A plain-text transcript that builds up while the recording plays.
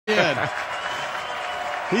again.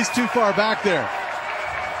 He's too far back there.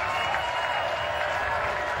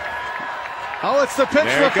 Oh, it's the pitch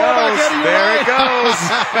there for fullback Eddie. There it goes.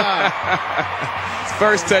 His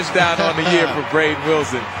first touchdown on the year for Braden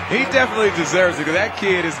Wilson. He definitely deserves it because that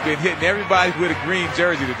kid has been hitting everybody with a green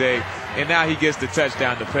jersey today, and now he gets the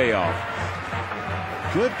touchdown to pay off.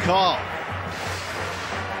 Good call.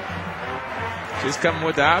 Just coming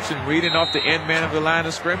with the option, reading off the end man of the line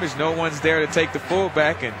of scrimmage. No one's there to take the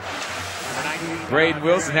fullback, and Braden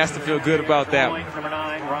Wilson has to feel good about that one.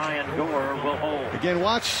 Again,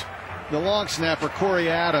 watch the long snapper, Corey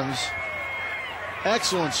Adams.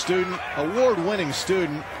 Excellent student, award-winning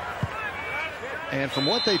student. And from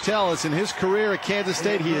what they tell us, in his career at Kansas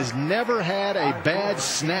State, he has never had a bad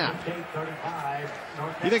snap.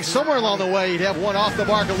 You think somewhere along the way he'd have one off the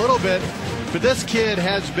mark a little bit, but this kid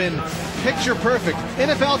has been picture perfect.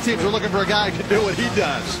 NFL teams are looking for a guy who can do what he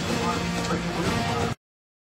does.